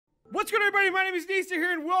What's good, everybody? My name is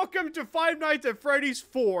Neesterhere, and welcome to Five Nights at Freddy's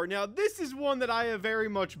 4. Now, this is one that I have very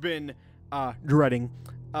much been, dreading.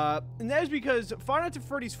 And that is because Five Nights at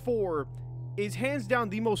Freddy's 4 is hands down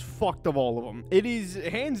the most fucked of all of them. It is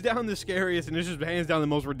hands down the scariest, and it's just hands down the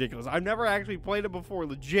most ridiculous. I've never actually played it before,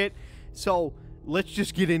 legit. So, let's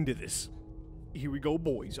just get into this. Here we go,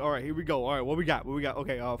 boys. All right, here we go. All right, what we got?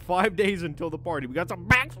 Okay, 5 days until the party. We got some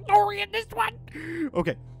backstory in this one.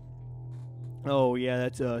 Okay. Oh, yeah,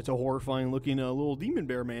 it's a horrifying-looking little demon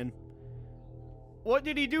bear man. What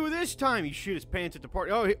did he do this time? He shit his pants at the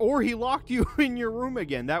party. Oh, or he locked you in your room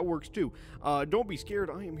again. That works, too. Don't be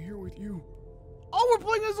scared. I am here with you. Oh, we're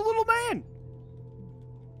playing as a little man.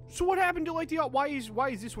 So what happened to, like, the... Why is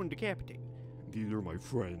this one decapitated? These are my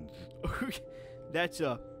friends. That's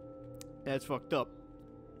fucked up.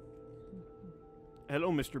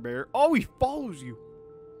 Hello, Mr. Bear. Oh, he follows you.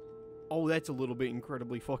 Oh, that's a little bit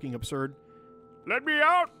incredibly fucking absurd. Let me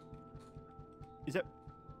out! Is that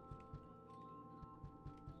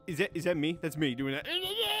me? That's me doing that.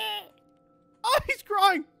 Oh, he's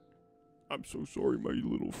crying! I'm so sorry, my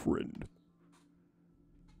little friend.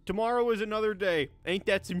 Tomorrow is another day. Ain't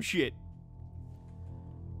that some shit?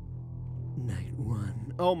 Night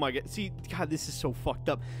 1. Oh my god. See, God, this is so fucked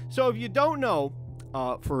up. So if you don't know,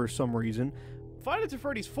 for some reason, Five Nights at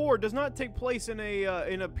Freddy's 4 does not take place in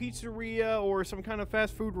a pizzeria or some kind of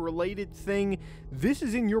fast food related thing. This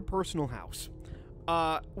is in your personal house,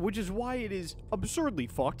 which is why it is absurdly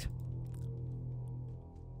fucked.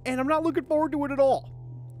 And I'm not looking forward to it at all.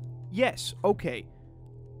 Yes, okay.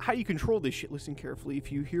 How do you control this shit? Listen carefully.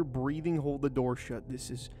 If you hear breathing, hold the door shut. This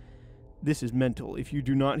is mental. If you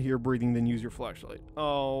do not hear breathing, then use your flashlight.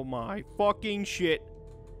 Oh my fucking shit.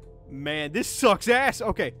 Man, this sucks ass.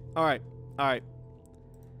 Okay, alright. Alright.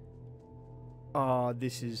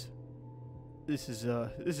 This is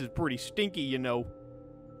pretty stinky, you know.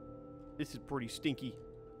 This is pretty stinky.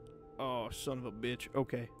 Oh, son of a bitch.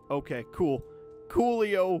 Okay. Okay, cool.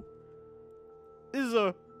 Coolio. This is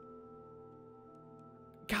a...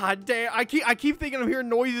 God damn, I keep thinking I'm hearing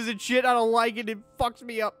noises and shit. I don't like it. It fucks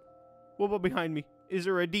me up. What about behind me? Is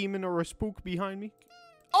there a demon or a spook behind me?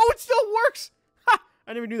 Oh, it still works! Ha!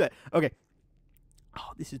 I never knew that. Okay.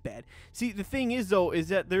 Oh, this is bad. See, the thing is, though, is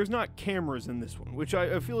that there's not cameras in this one, which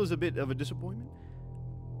I feel is a bit of a disappointment.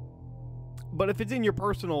 But if it's in your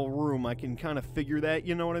personal room, I can kind of figure that,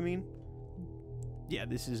 you know what I mean? Yeah,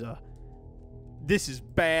 this is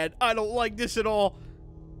bad. I don't like this at all.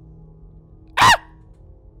 Ah!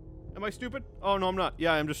 Am I stupid? Oh, no, I'm not.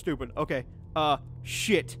 Yeah, I'm just stupid. Okay.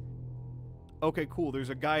 Shit. Okay, cool. There's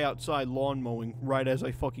a guy outside lawn mowing right as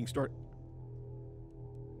I fucking start.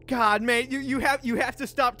 God, man, you have to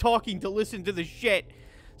stop talking to listen to the shit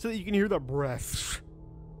so that you can hear the breaths.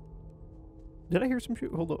 Did I hear some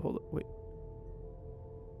shit? Hold up, wait.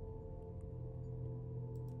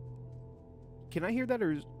 Can I hear that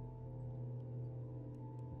or is...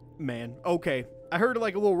 Man, okay. I heard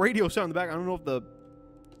like a little radio sound in the back. I don't know if the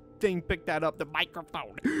thing picked that up, the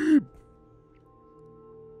microphone. No,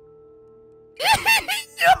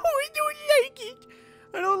 I don't like it.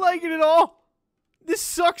 I don't like it at all. This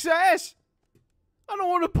sucks ass. I don't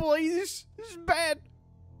want to play this. This is bad.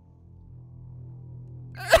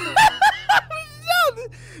 No,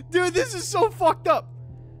 dude, this is so fucked up.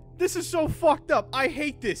 This is so fucked up. I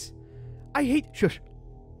hate this. I hate... Shush.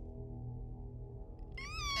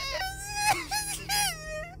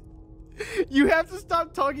 You have to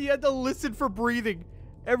stop talking. You have to listen for breathing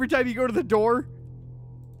every time you go to the door.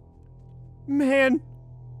 Man.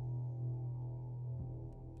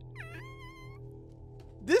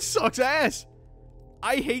 This sucks ass.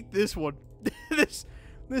 I hate this one. This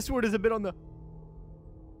one is a bit on the...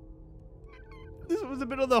 This was a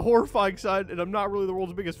bit on the horrifying side, and I'm not really the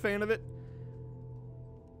world's biggest fan of it.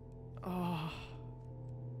 Oh,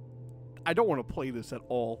 I don't want to play this at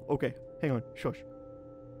all. Okay, hang on. Shush.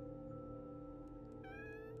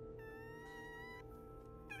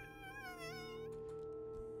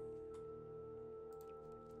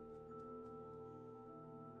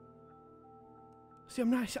 See,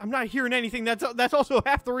 I'm not hearing anything. That's also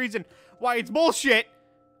half the reason why it's bullshit.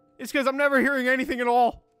 It's because I'm never hearing anything at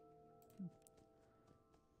all.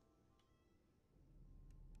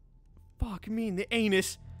 Fuck me in the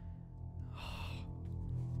anus.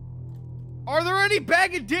 Are there any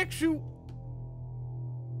bag of dicks who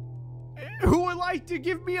would like to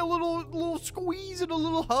give me a little squeeze and a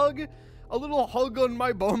little hug on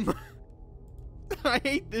my bum? I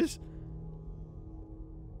hate this.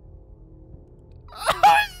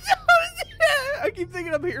 I keep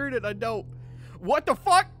thinking I'm hearing it. I don't. What the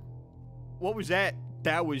fuck? What was that?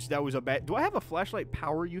 That was a bad... Do I have a flashlight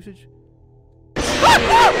power usage?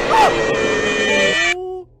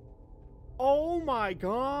 Oh! Oh my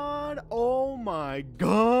god. Oh my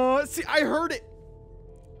god. See, I heard it.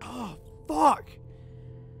 Oh, fuck.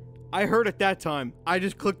 I heard it that time. I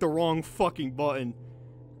just clicked the wrong fucking button.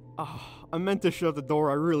 Oh, I meant to shut the door.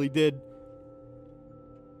 I really did.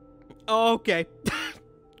 Okay.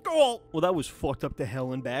 Cool. Well, that was fucked up to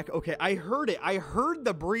hell and back. Okay, I heard it. I heard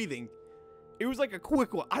the breathing. It was like a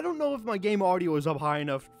quick one. I don't know if my game audio is up high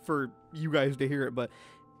enough for you guys to hear it, but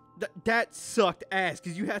that sucked ass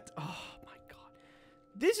because you had to... Oh, my God.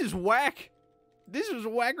 This is whack. This is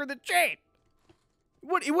whacker than shit.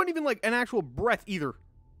 It wasn't even like an actual breath either.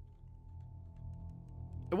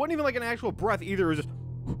 It wasn't even like an actual breath either. It was just...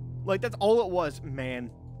 Like, that's all it was.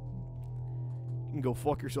 Man. You can go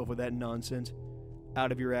fuck yourself with that nonsense.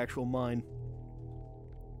 Out of your actual mind.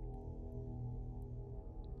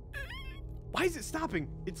 Why is it stopping?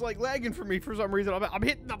 It's like lagging for me for some reason. I'm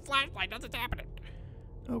hitting the flashlight. Nothing's happening.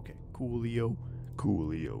 Okay. Coolio.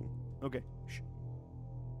 Coolio. Okay. Shh.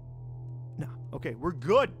 Nah. Okay. We're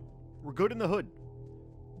good. We're good in the hood.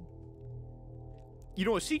 You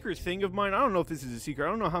know, a secret thing of mine, I don't know if this is a secret. I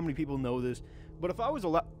don't know how many people know this. But if I was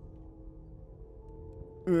allowed...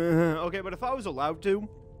 okay, but if I was allowed to,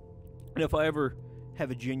 and if I ever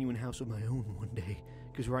have a genuine house of my own one day,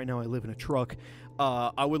 because right now I live in a truck,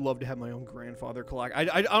 I would love to have my own grandfather clock.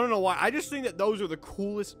 I don't know why. I just think that those are the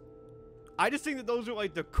coolest... I just think that those are,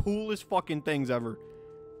 like, the coolest fucking things ever.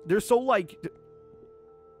 They're so, like...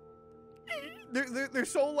 They're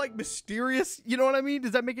so, like, mysterious. You know what I mean?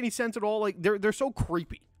 Does that make any sense at all? Like, they're so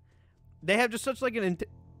creepy. They have just such, like,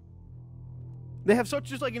 They have such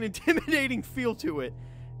just, like, an intimidating feel to it.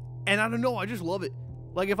 And I don't know, I just love it.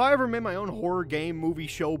 Like, if I ever made my own horror game, movie,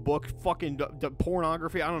 show, book, fucking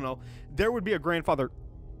pornography, I don't know, there would be a grandfather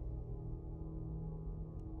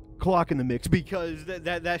clock in the mix, because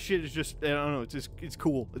that shit is just, I don't know, it's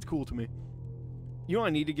cool. It's cool to me. You know,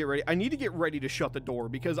 I need to get ready. I need to get ready to shut the door,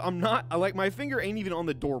 because I'm not, like, my finger ain't even on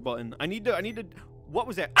the door button. I need to, what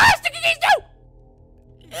was that? Ah, sticky keys, no!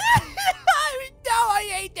 No, I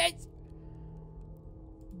hate this!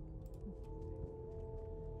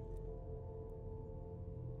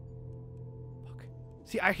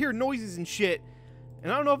 See, I hear noises and shit,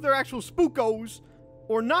 and I don't know if they're actual spookos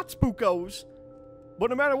or not spookos, but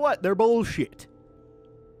no matter what, they're bullshit.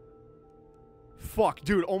 Fuck,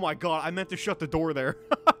 dude, oh my god, I meant to shut the door there.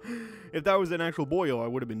 If that was an actual boyo, I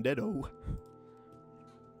would have been dead-o.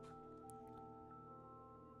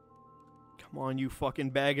 Come on, you fucking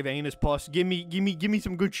bag of anus pus. Give me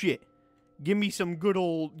some good shit. Give me some good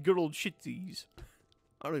old shitsies.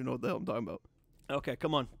 I don't even know what the hell I'm talking about. Okay,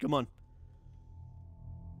 come on, come on.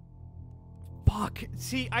 Fuck.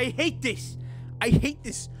 See, I hate this. I hate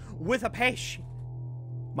this with a passion.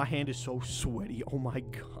 My hand is so sweaty. Oh my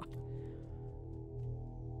god.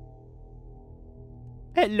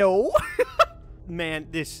 Hello? Man,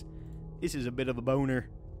 this is a bit of a boner.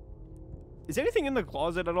 Is anything in the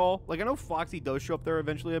closet at all? Like, I know Foxy does show up there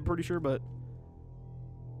eventually, I'm pretty sure, but...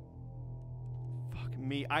 Fuck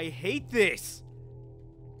me. I hate this.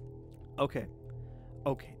 Okay.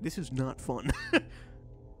 Okay, this is not fun.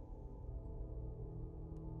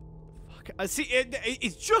 See,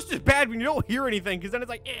 it's just as bad when you don't hear anything, because then it's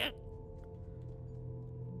like, eh.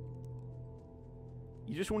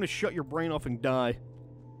 You just want to shut your brain off and die.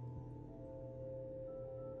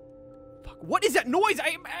 Fuck, what is that noise?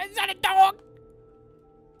 Is that a dog?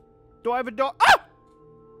 Do I have a dog? Ah!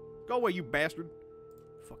 Go away, you bastard.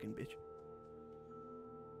 Fucking bitch.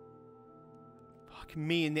 Fuck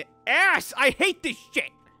me in the ass! I hate this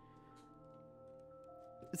shit!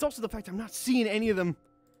 It's also the fact I'm not seeing any of them.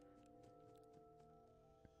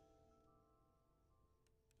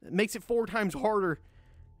 It makes it 4 times harder.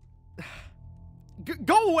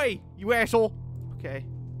 Go away, you asshole. Okay.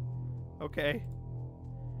 Okay.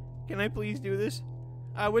 Can I please do this?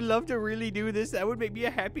 I would love to really do this. That would make me a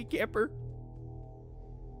happy camper.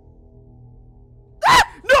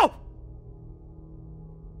 Ah! No!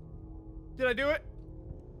 Did I do it?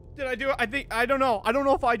 Did I do it? I don't know. I don't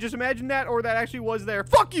know if I just imagined that or that actually was there.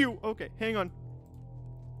 Fuck you! Okay, hang on.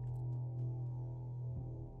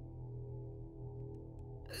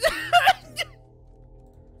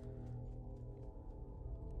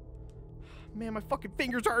 Man, my fucking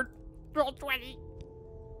fingers hurt. They're all sweaty.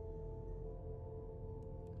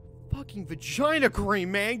 Fucking vagina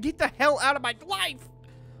cream, man. Get the hell out of my life.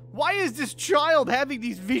 Why is this child having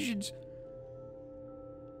these visions?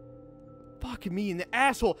 Fucking me in the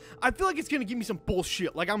asshole. I feel like it's gonna give me some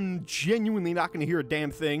bullshit. Like, I'm genuinely not gonna hear a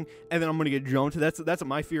damn thing, and then I'm gonna get jumped. That's what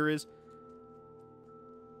my fear is.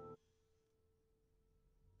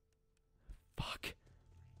 Fuck.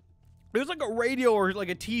 There's like a radio or like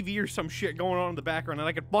a TV or some shit going on in the background and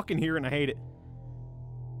I could fucking hear it and I hate it.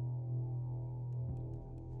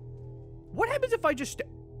 What happens if I just...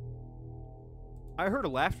 I heard a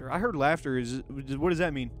laughter. I heard laughter. What does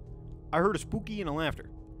that mean? I heard a spooky and a laughter.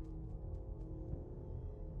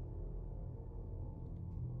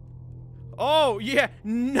 Oh, yeah.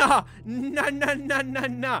 Nah.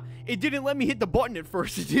 It didn't let me hit the button at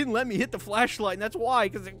first. It didn't let me hit the flashlight, and that's why,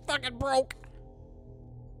 because it fucking broke.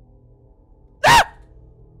 Ah!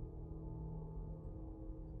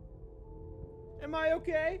 Am I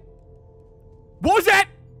okay? What was that?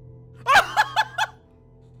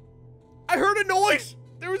 I heard a noise.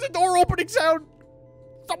 There was a door opening sound.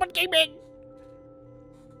 Someone came in.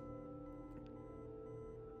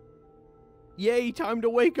 Yay, time to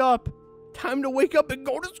wake up. Time to wake up and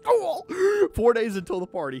go to school. 4 days until the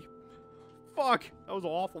party. Fuck, that was an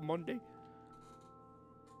awful Monday.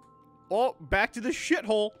 Oh, back to the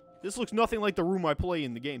shithole. This looks nothing like the room I play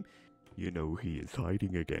in the game. You know he is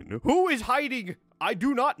hiding again. Who is hiding? I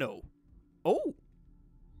do not know. Oh.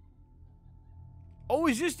 Oh,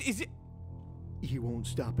 is it? He won't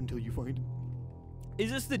stop until you find him.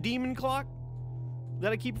 Is this the demon clock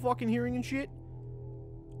that I keep fucking hearing and shit?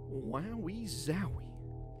 Wowie zowie.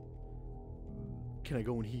 Can I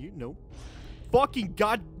go in here? No. Fucking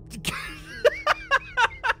god.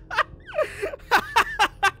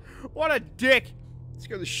 What a dick.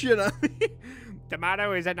 Scared the shit out of me.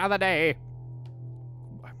 Tomorrow is another day.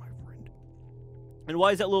 Goodbye, my friend. And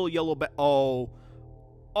why is that little yellow Oh.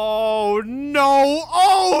 Oh, no.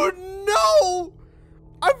 Oh, no.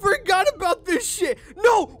 I forgot about this shit.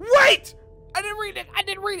 No, wait. I didn't read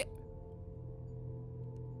it.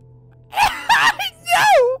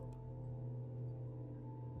 No.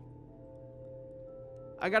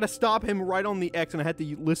 I gotta stop him right on the X and I had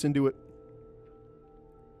to listen to it.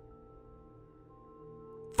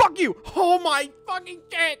 Fuck you. Oh my fucking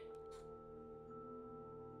god.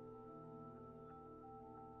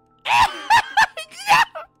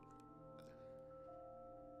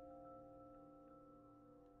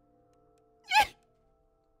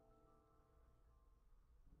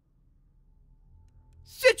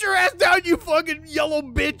 Sit your ass down, you fucking yellow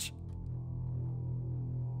bitch!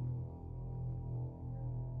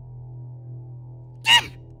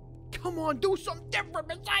 Come on, do something different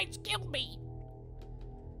besides kill me!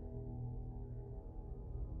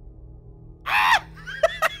 Ah!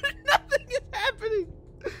 Nothing is happening!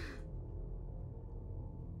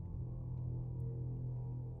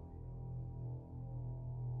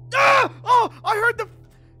 Ah! Oh! I heard the...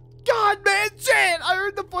 God, man, shit! I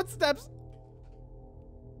heard the footsteps!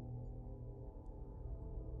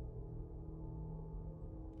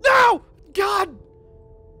 No! God!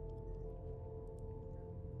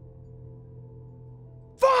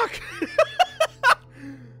 Fuck!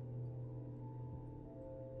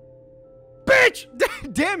 Bitch!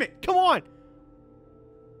 Damn it! Come on!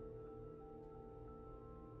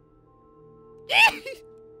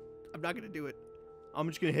 I'm not gonna do it. I'm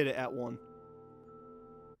just gonna hit it at 1.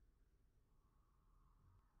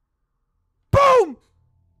 Boom!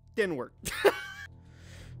 Didn't work.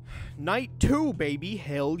 Night 2, baby.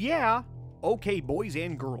 Hell yeah. Okay, boys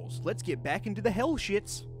and girls, let's get back into the hell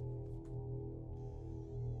shits.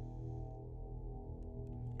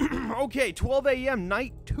 Okay, 12 a.m.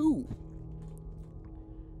 night 2.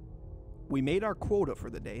 We made our quota for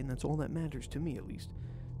the day, and that's all that matters to me, at least.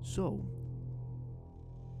 So...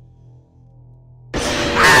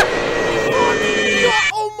 Ah!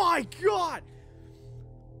 Oh my god!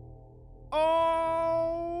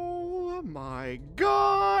 Oh my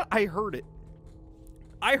god! I heard it.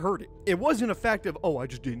 I heard it. It wasn't a fact of, oh, I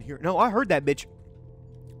just didn't hear it. No, I heard that, bitch.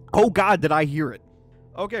 Oh god, did I hear it.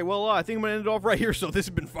 Okay, well, I think I'm gonna end it off right here. So this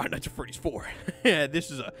has been Five Nights at Freddy's 4. Yeah,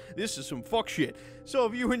 this is some fuck shit. So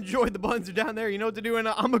if you enjoyed, the buttons are down there. You know what to do, and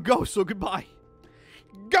I'm a ghost. So goodbye.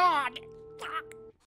 God. Fuck.